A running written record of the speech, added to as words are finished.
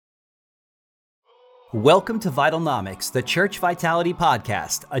Welcome to Vitalnomics, the Church Vitality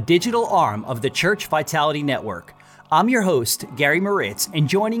Podcast, a digital arm of the Church Vitality Network. I'm your host, Gary Moritz, and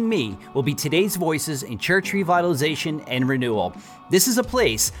joining me will be today's voices in church revitalization and renewal. This is a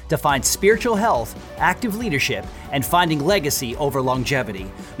place to find spiritual health, active leadership, and finding legacy over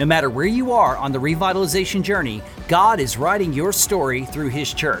longevity. No matter where you are on the revitalization journey, God is writing your story through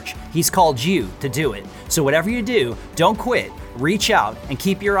His church. He's called you to do it. So whatever you do, don't quit, reach out, and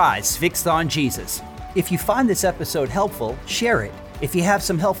keep your eyes fixed on Jesus. If you find this episode helpful, share it. If you have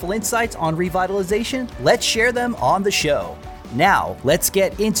some helpful insights on revitalization, let's share them on the show. Now, let's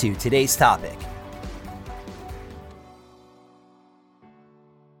get into today's topic.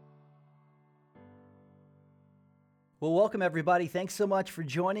 Well, welcome everybody. Thanks so much for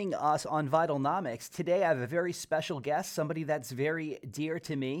joining us on Vitalnomics. Today I have a very special guest, somebody that's very dear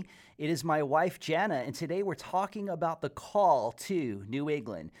to me. It is my wife, Jana, and today we're talking about the call to New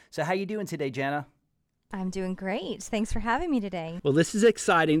England. So how you doing today, Jana? I'm doing great. Thanks for having me today. Well, this is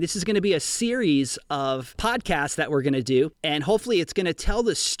exciting. This is going to be a series of podcasts that we're going to do, and hopefully it's going to tell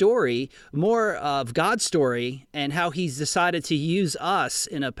the story, more of God's story, and how He's decided to use us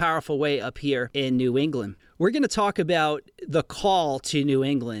in a powerful way up here in New England. We're going to talk about the call to New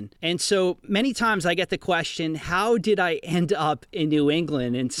England. And so many times I get the question, how did I end up in New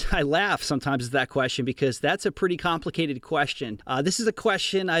England? And I laugh sometimes at that question because that's a pretty complicated question. This is a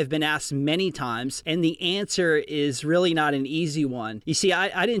question I've been asked many times, and the answer is really not an easy one. You see,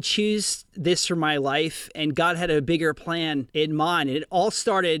 I didn't choose this for my life, and God had a bigger plan in mind. And it all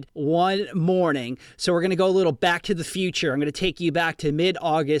started one morning. So we're going to go a little back to the future. I'm going to take you back to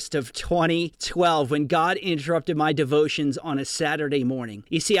mid-August of 2012 when God interrupted my devotions on a Saturday morning.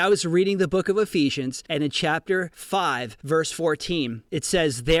 You see, I was reading the book of Ephesians, and in chapter 5, verse 14, it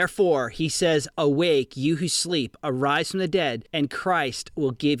says, "Therefore, he says, awake, you who sleep, arise from the dead, and Christ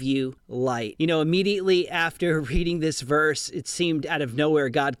will give you light." You know, immediately after reading this verse, it seemed out of nowhere,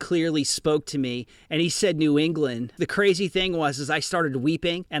 God clearly spoke to me, and He said New England. The crazy thing was, I started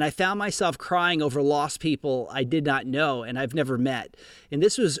weeping, and I found myself crying over lost people I did not know and I've never met. And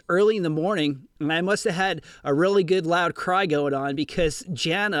this was early in the morning, and I must have had a really good loud cry going on because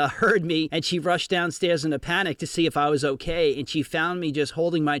Jana heard me and she rushed downstairs in a panic to see if I was okay. And she found me just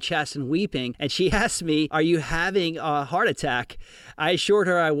holding my chest and weeping. And she asked me, "Are you having a heart attack?" I assured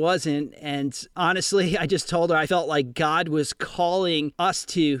her I wasn't. And honestly, I just told her I felt like God was calling us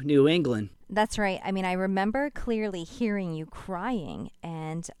to New England. That's right. I mean, I remember clearly hearing you crying,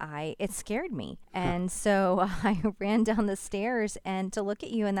 and it scared me. And so I ran down the stairs and to look at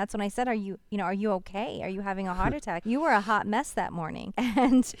you, and that's when I said, are you okay? Are you having a heart attack? You were a hot mess that morning.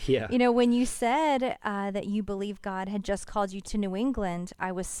 And, when you said that you believe God had just called you to New England,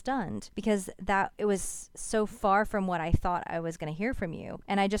 I was stunned because it was so far from what I thought I was going to hear from you.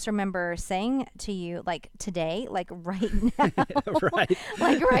 And I just remember saying to you, like today, like right now, right.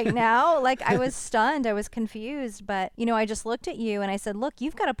 like right now, like I was stunned. I was confused. But, I just looked at you and I said, look,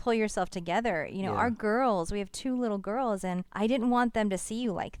 you've got to pull yourself together. Our girls, we have 2 little girls, and I didn't want them to see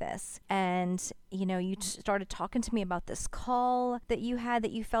you like this. And, you started talking to me about this call that you had,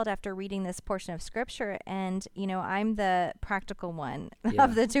 that you felt after reading this portion of scripture. And, I'm the practical one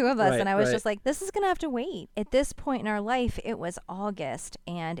of the 2 of us. And I was just like, this is going to have to wait. At this point in our life, it was August,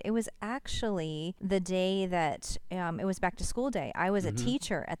 and it was actually the day that it was back to school day. I was a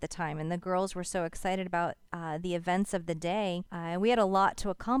teacher at the time, and the girls were so excited about the events of the day. We had a lot to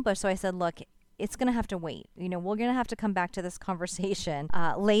accomplish. So I said, look, it's going to have to wait. We're going to have to come back to this conversation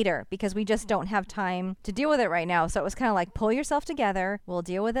later because we just don't have time to deal with it right now. So it was kind of like, pull yourself together. We'll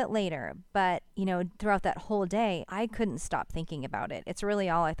deal with it later. But, throughout that whole day, I couldn't stop thinking about it. It's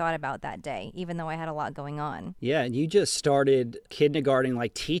really all I thought about that day, even though I had a lot going on. Yeah, and you just started kindergarten,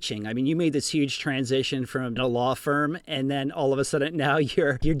 like teaching. I mean, you made this huge transition from a law firm, and then all of a sudden now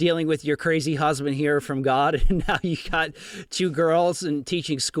you're dealing with your crazy husband here from God, and now you got 2 girls and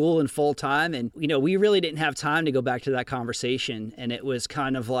teaching school and full time. And we really didn't have time to go back to that conversation. And it was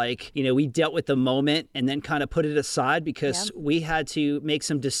kind of like, we dealt with the moment and then kind of put it aside because we had to make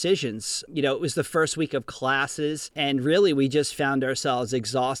some decisions. It was the first week of classes, and really we just found ourselves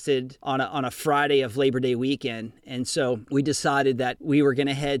exhausted on a Friday of Labor Day weekend. And so we decided that we were going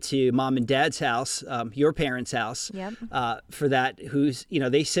to head to Mom and Dad's house, your parents' house, for that,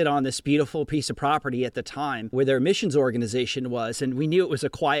 they sit on this beautiful piece of property at the time where their missions organization was. And we knew it was a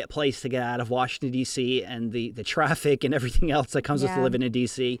quiet place to get out of Washington, D.C. and the traffic and everything else that comes with living in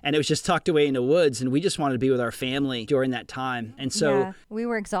D.C. And it was just tucked away in the woods. And we just wanted to be with our family during that time. And so we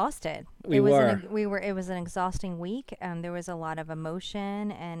were exhausted. It was an exhausting week. There was a lot of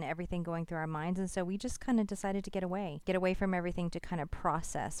emotion and everything going through our minds. And so we just kind of decided to get away from everything to kind of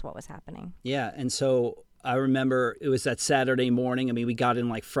process what was happening. Yeah. And so I remember it was that Saturday morning. I mean, we got in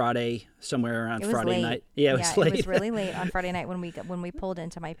like Friday, somewhere around Friday night. Yeah, it was late. It was really late on Friday night when we pulled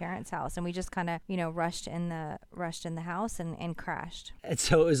into my parents' house, and we just kind of, rushed in the house and crashed. And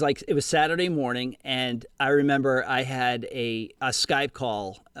so it was Saturday morning, and I remember I had a Skype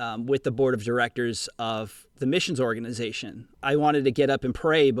call with the board of directors of the missions organization. I wanted to get up and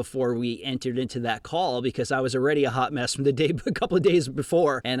pray before we entered into that call because I was already a hot mess from a couple of days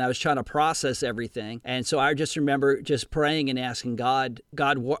before, and I was trying to process everything. And so I just remember just praying and asking God,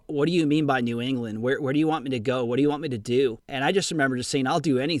 what do you mean by New England? Where do you want me to go? What do you want me to do? And I just remember just saying, I'll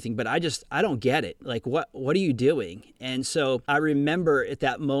do anything, but I don't get it. Like, what are you doing? And so I remember at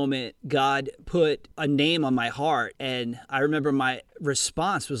that moment, God put a name on my heart, and I remember my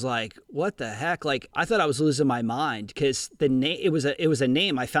response was like, what the heck? Like, I thought I was losing my mind because the name, it was a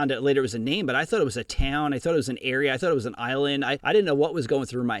name. I found out later it was a name, but I thought it was a town. I thought it was an area. I thought it was an island. I didn't know what was going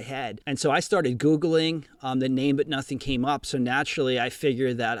through my head. And so I started Googling the name, but nothing came up. So naturally, I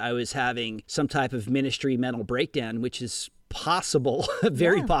figured that I was having some type of ministry mental breakdown, which is possible,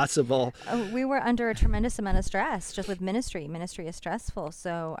 very possible. We were under a tremendous amount of stress just with ministry. Ministry is stressful.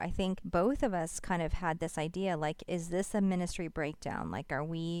 So I think both of us kind of had this idea, like, is this a ministry breakdown? Like, are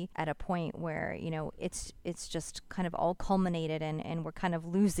we at a point where, it's just kind of all culminated and we're kind of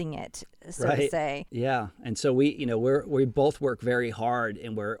losing it, so to say. Yeah. And so we both work very hard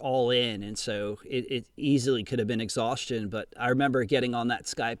and we're all in. And so it easily could have been exhaustion. But I remember getting on that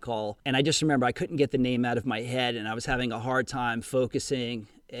Skype call, and I just remember I couldn't get the name out of my head, and I was having a hard time focusing,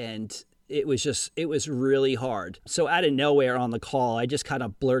 and it was really hard. So out of nowhere on the call, I just kind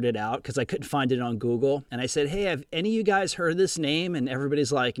of blurted out because I couldn't find it on Google. And I said, hey, have any of you guys heard this name? And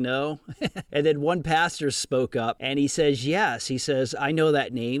everybody's like, no. And then one pastor spoke up and he says, yes. He says, I know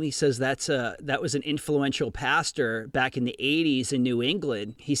that name. He says, that was an influential pastor back in the 80s in New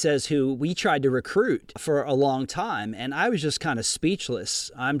England. He says, who we tried to recruit for a long time. And I was just kind of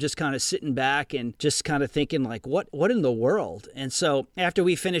speechless. I'm just kind of sitting back and just kind of thinking like, what in the world? And so after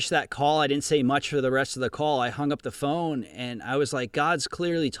we finished that call, I didn't say much for the rest of the call. I hung up the phone and I was like, God's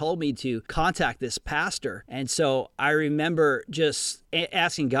clearly told me to contact this pastor. And so I remember just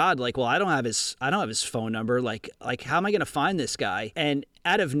asking God, like, well, I don't have his phone number. Like how am I going to find this guy? And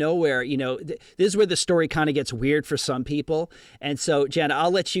out of nowhere, this is where the story kind of gets weird for some people. And so, Jana,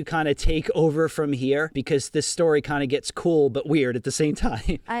 I'll let you kind of take over from here because this story kind of gets cool but weird at the same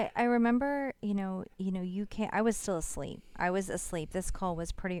time. I remember, I was still asleep. I was asleep. This call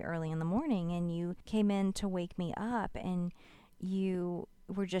was pretty early in the morning, and you came in to wake me up, and you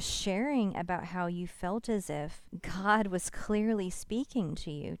were just sharing about how you felt as if God was clearly speaking to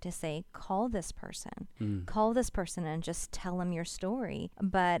you to say, call this person and just tell him your story.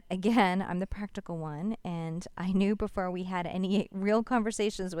 But again, I'm the practical one, and I knew before we had any real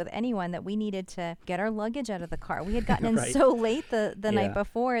conversations with anyone that we needed to get our luggage out of the car. We had gotten in so late the night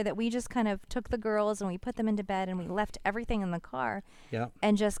before that we just kind of took the girls and we put them into bed and we left everything in the car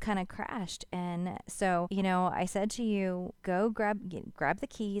and just kind of crashed. And so, I said to you, go grab the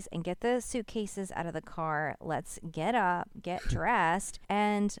keys and get the suitcases out of the car. Let's get up, get dressed,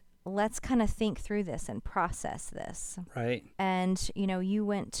 and let's kind of think through this and process this. Right. And, you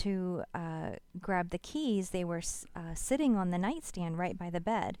went to grab the keys. They were sitting on the nightstand right by the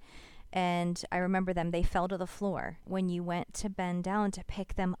bed. And I remember they fell to the floor. When you went to bend down to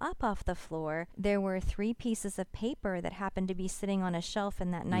pick them up off the floor, there were 3 pieces of paper that happened to be sitting on a shelf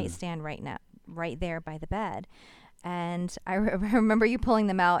in that nightstand right there by the bed. And I remember you pulling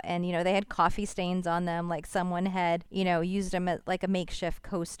them out, and, they had coffee stains on them, like someone had, used them as like a makeshift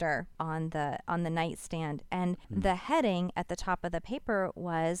coaster on the nightstand. And the heading at the top of the paper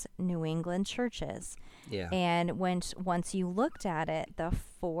was New England churches. Yeah. And once you looked at it, the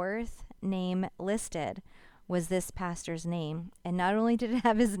 4th name listed was this pastor's name. And not only did it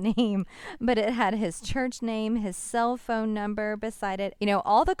have his name, but it had his church name, his cell phone number beside it,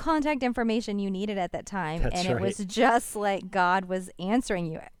 all the contact information you needed at that time. That's right. It was just like God was answering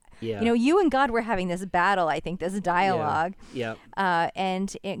you. Yeah. You and God were having this battle, I think, this dialogue. Yeah.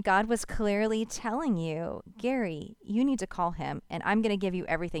 And God was clearly telling you, Gary, you need to call him, and I'm going to give you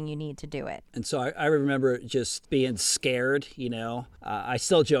everything you need to do it. And so I remember just being scared, I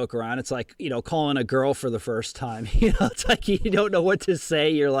still joke around. It's like, calling a girl for the first time, it's like you don't know what to say.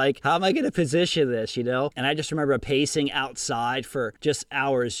 You're like, how am I going to position this, And I just remember pacing outside for just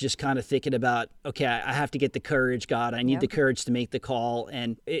hours, just kind of thinking about, okay, I have to get the courage, God. I need the courage to make the call.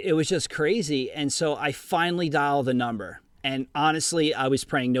 And it was just crazy. And so I finally dialed the number. And honestly, I was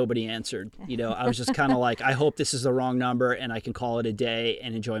praying nobody answered. I was just kind of like, I hope this is the wrong number and I can call it a day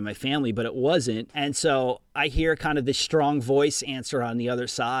and enjoy my family, but it wasn't. And so I hear kind of this strong voice answer on the other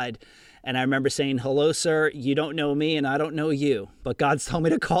side. And I remember saying, hello, sir, you don't know me and I don't know you, but God's told me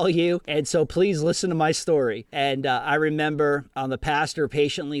to call you. And so please listen to my story. And I remember the pastor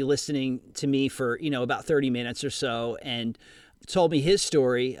patiently listening to me for, about 30 minutes or so and told me his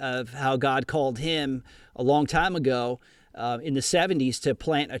story of how God called him a long time ago in the 70s to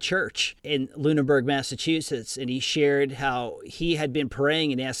plant a church in Lunenburg, Massachusetts. And he shared how he had been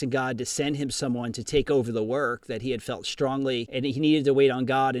praying and asking God to send him someone to take over the work, that he had felt strongly, and he needed to wait on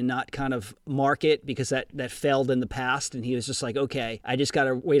God and not kind of mark it because that failed in the past. And he was just like, okay, I just got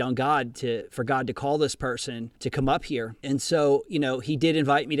to wait on God for God to call this person to come up here. And so, he did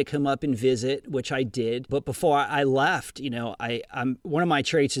invite me to come up and visit, which I did. But before I left, I'm one of my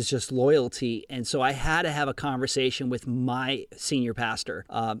traits is just loyalty. And so I had to have a conversation with my senior pastor,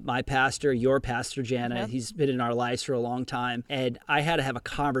 my pastor, your pastor, Jana. Yep. He's been in our lives for a long time. And I had to have a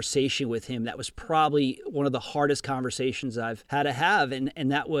conversation with him. That was probably one of the hardest conversations I've had to have.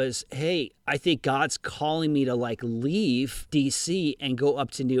 And that was, hey, I think God's calling me to leave DC and go up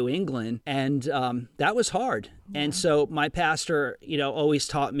to New England. And that was hard. Yeah. And so my pastor, always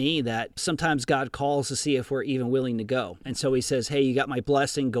taught me that sometimes God calls to see if we're even willing to go. And so he says, hey, you got my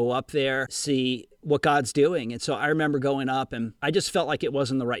blessing, go up there, see what God's doing. And so I remember going up and I just felt like it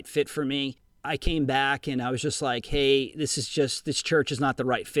wasn't the right fit for me. I came back and I was just like, hey, this church is not the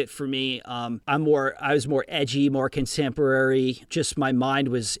right fit for me. I was more edgy, more contemporary. Just my mind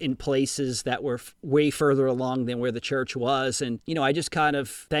was in places that were way further along than where the church was. And, I just kind of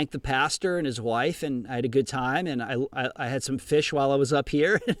thanked the pastor and his wife, and I had a good time. And I had some fish while I was up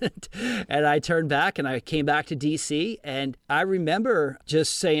here. And I turned back and I came back to DC. And I remember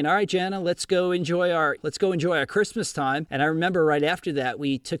just saying, all right, Jana, let's go enjoy our Christmas time. And I remember right after that,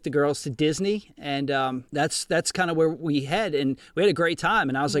 we took the girls to Disney. And that's kind of where we head, and we had a great time.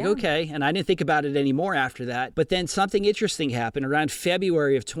 And I was like, okay. And I didn't think about it anymore after that. But then something interesting happened around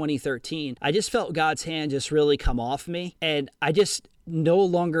February of 2013. I just felt God's hand just really come off me, and I just no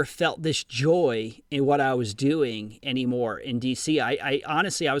longer felt this joy in what I was doing anymore in DC. I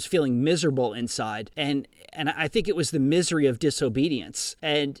honestly, I was feeling miserable inside. And I think it was the misery of disobedience.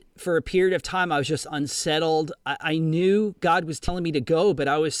 And for a period of time, I was just unsettled. I knew God was telling me to go, but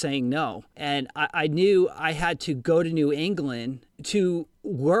I was saying no. And I knew I had to go to New England to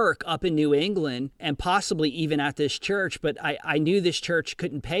work up in New England and possibly even at this church. But I knew this church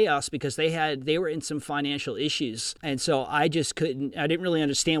couldn't pay us because they were in some financial issues. And so I didn't really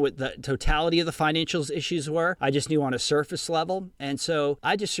understand what the totality of the financial issues were. I just knew on a surface level. And so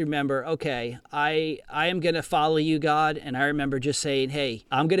I just remember, okay, I am going to follow you, God. And I remember just saying, hey,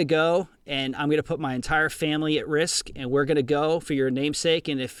 I'm going to go and I'm going to put my entire family at risk, and we're going to go for your namesake.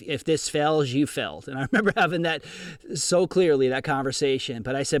 And if this fails, you failed. And I remember having that so clearly, that conversation.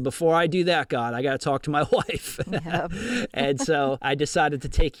 But I said, before I do that, God, I got to talk to my wife. Yep. And so I decided to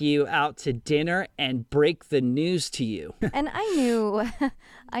take you out to dinner and break the news to you. And I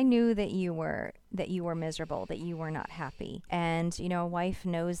knew that you were miserable, that you were not happy. And, a wife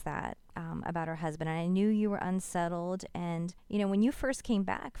knows that about her husband. And I knew you were unsettled. And, when you first came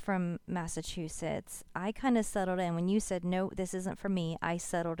back from Massachusetts, I kind of settled in. When you said, no, this isn't for me, I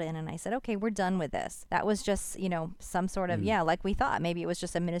settled in and I said, okay, we're done with this. That was just, some sort of, like we thought. Maybe it was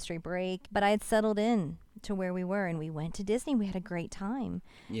just a ministry break. But I had settled in to where we were, and we went to Disney. We had a great time.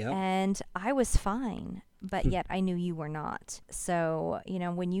 Yep. And I was fine, but yet I knew you were not. So,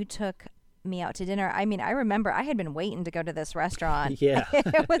 when you took me out to dinner, I remember I had been waiting to go to this restaurant. Yeah.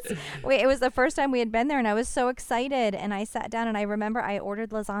 It was the first time we had been there, and I was so excited. And I sat down, and I remember I ordered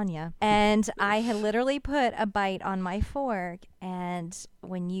lasagna, and I had literally put a bite on my fork. And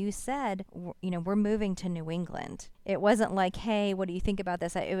when you said, we're moving to New England, it wasn't like, hey, what do you think about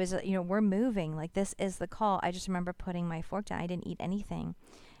this? It was, we're moving. Like, this is the call. I just remember putting my fork down. I didn't eat anything.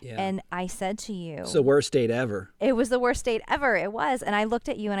 Yeah. And I said to you, it's the worst date ever. It was the worst date ever. It was. And I looked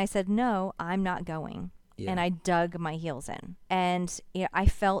at you and I said, no, I'm not going. And I dug my heels in. And I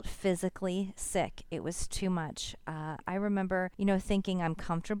felt physically sick. It was too much. I remember, thinking I'm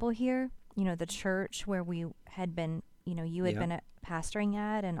comfortable here. The church where we had been, you had been pastoring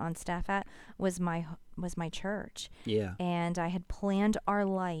at and on staff at was my church. Yeah. And I had planned our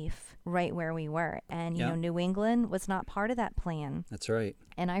life right where we were. And, New England was not part of that plan. That's right.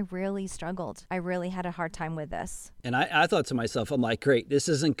 And I really struggled. I really had a hard time with this. And I thought to myself, I'm like, great, this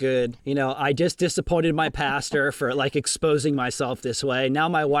isn't good. I just disappointed my pastor for exposing myself this way. Now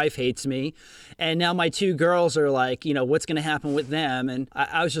my wife hates me. And now my 2 girls are like, what's going to happen with them? And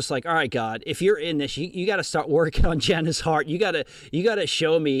I was just like, all right, God, if you're in this, you got to start working on Jana's heart. You got to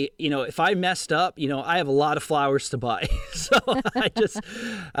show me, if I messed up, I have a lot of flowers to buy. So I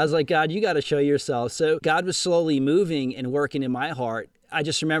was like, God, you got to show yourself. So God was slowly moving and working in my heart. I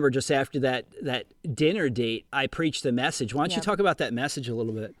just remember just after that dinner date, I preached the message. Why don't you talk about that message a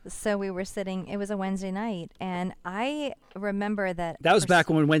little bit? So we were sitting, it was a Wednesday night, and I remember that... That was back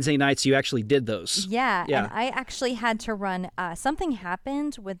when Wednesday nights you actually did those. Yeah. And I actually had to run, something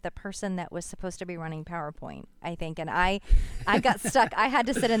happened with the person that was supposed to be running PowerPoint, I think, and I got stuck. I had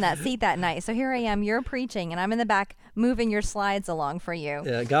to sit in that seat that night. So here I am, you're preaching, and I'm in the back moving your slides along for you.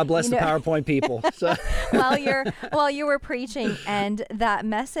 Yeah, God bless the PowerPoint people. So. while you were preaching, and that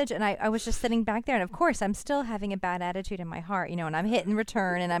message, and I was just sitting back there, and of course I'm still having a bad attitude in my heart, and I'm hitting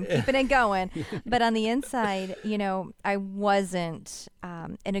return and I'm keeping it going, but on the inside, I wasn't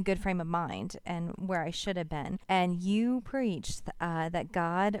in a good frame of mind and where I should have been. And you preached that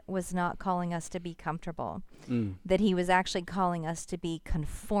God was not calling us to be comfortable, that he was actually calling us to be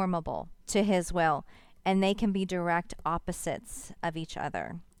conformable to his will, and they can be direct opposites of each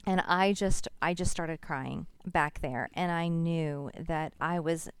other. And I just started crying back there, and I knew that I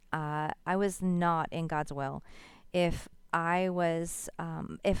was not in God's will. If my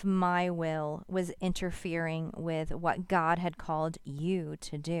will was interfering with what God had called you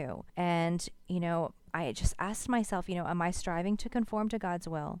to do. And, I just asked myself, am I striving to conform to God's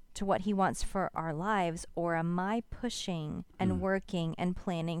will, to what he wants for our lives, or am I pushing and working and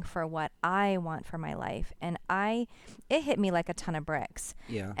planning for what I want for my life? And it hit me like a ton of bricks.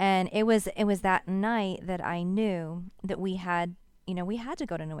 Yeah. And it was that night that I knew that we had to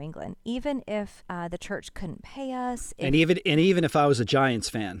go to New England, even if the church couldn't pay us. And even if I was a Giants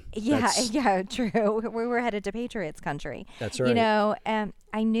fan. Yeah, true. We were headed to Patriots country. That's right. And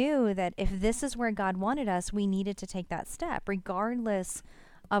I knew that if this is where God wanted us, we needed to take that step, regardless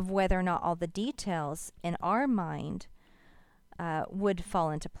of whether or not all the details in our mind would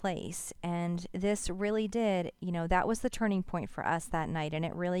fall into place. And this really did, that was the turning point for us that night. And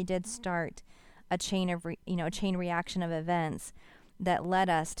it really did start a chain reaction of events that led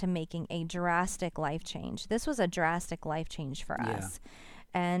us to making a drastic life change. This was a drastic life change for us.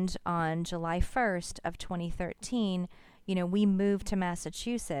 And on July 1st of 2013, we moved to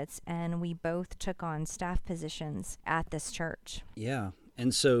Massachusetts, and we both took on staff positions at this church. Yeah.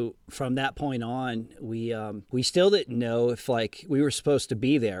 And so from that point on, we still didn't know if we were supposed to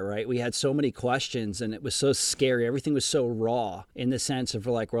be there, right? We had so many questions, and it was so scary. Everything was so raw in the sense of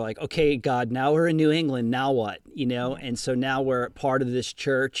we're like, okay, God, now we're in New England. Now what? And so now we're part of this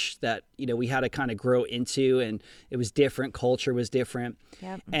church that, we had to kind of grow into, and it was different. Culture was different.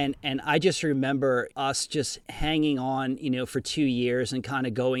 Yep. And I just remember us just hanging on, for 2 years and kind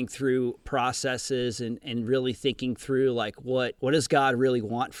of going through processes and really thinking through what does God really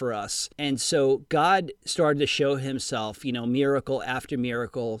want for us? And so God started to show himself, miracle after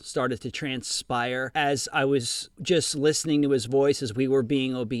miracle started to transpire as I was just listening to his voice, as we were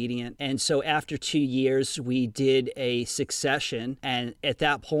being obedient. And so after 2 years, we did a succession. And at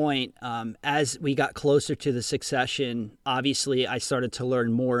that point, as we got closer to the succession, obviously I started to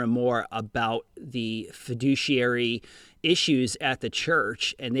learn more and more about the fiduciary issues at the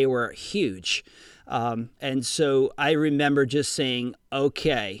church, and they were huge. And so I remember just saying,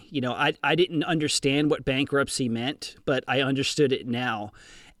 okay, I didn't understand what bankruptcy meant, but I understood it now.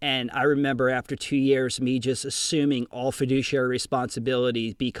 And I remember after 2 years, me just assuming all fiduciary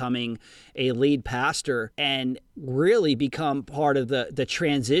responsibility, becoming a lead pastor, and really become part of the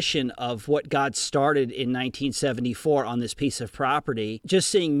transition of what God started in 1974 on this piece of property. Just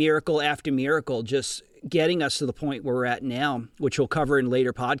seeing miracle after miracle, just getting us to the point where we're at now, which we'll cover in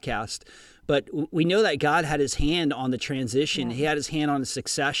later podcast. but we know that God had his hand on the transition. He had his hand on the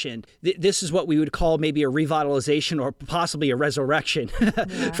succession. This is what we would call maybe a revitalization or possibly a resurrection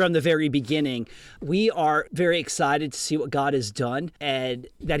from the very beginning. We are very excited to see what God has done and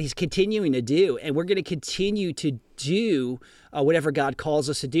that he's continuing to do. And we're going to continue to do whatever God calls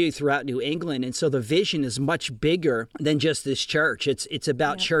us to do throughout New England. And so the vision is much bigger than just this church. It's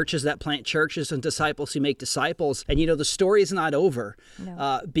about churches that plant churches and disciples who make disciples. And, the story is not over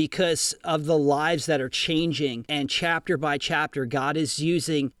because of the lives that are changing. And chapter by chapter, God is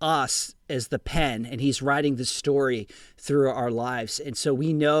using us as the pen, and he's writing the story through our lives. And so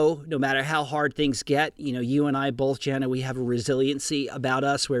we know no matter how hard things get, you and I both, Jana, we have a resiliency about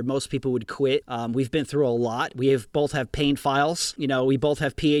us where most people would quit. We've been through a lot. We both have pain files. We both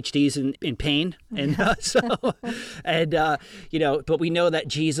have PhDs in pain. And but we know that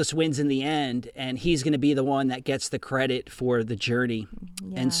Jesus wins in the end, and he's going to be the one that gets the credit for the journey.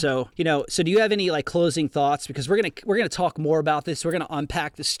 Yeah. And so, so do you have any closing thoughts? Because we're going to talk more about this. We're going to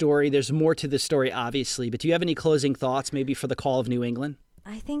unpack the story. There's more to the story, obviously, but do you have any closing thoughts maybe for the call of New England?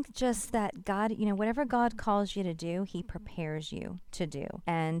 I think just that God, whatever God calls you to do, he prepares you to do.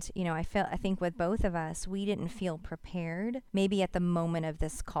 And, I think with both of us, we didn't feel prepared maybe at the moment of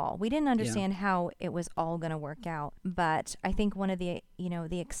this call. We didn't understand how it was all going to work out. But I think one of the,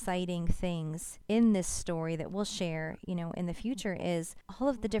 the exciting things in this story that we'll share, in the future is all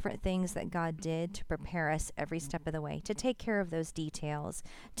of the different things that God did to prepare us every step of the way, to take care of those details,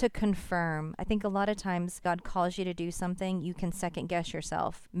 to confirm. I think a lot of times God calls you to do something, you can second guess yourself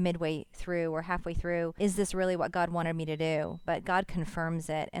midway through or halfway through. Is this really what God wanted me to do? But God confirms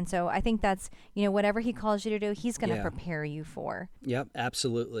it. And so I think that's, whatever he calls you to do, he's going to prepare you for. Yep,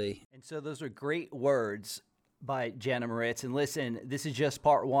 absolutely. And so those are great words by Jana Moritz. And listen, this is just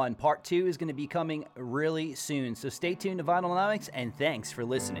part one. Part two is going to be coming really soon. So stay tuned to Vinyl and thanks for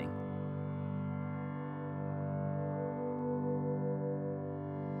listening.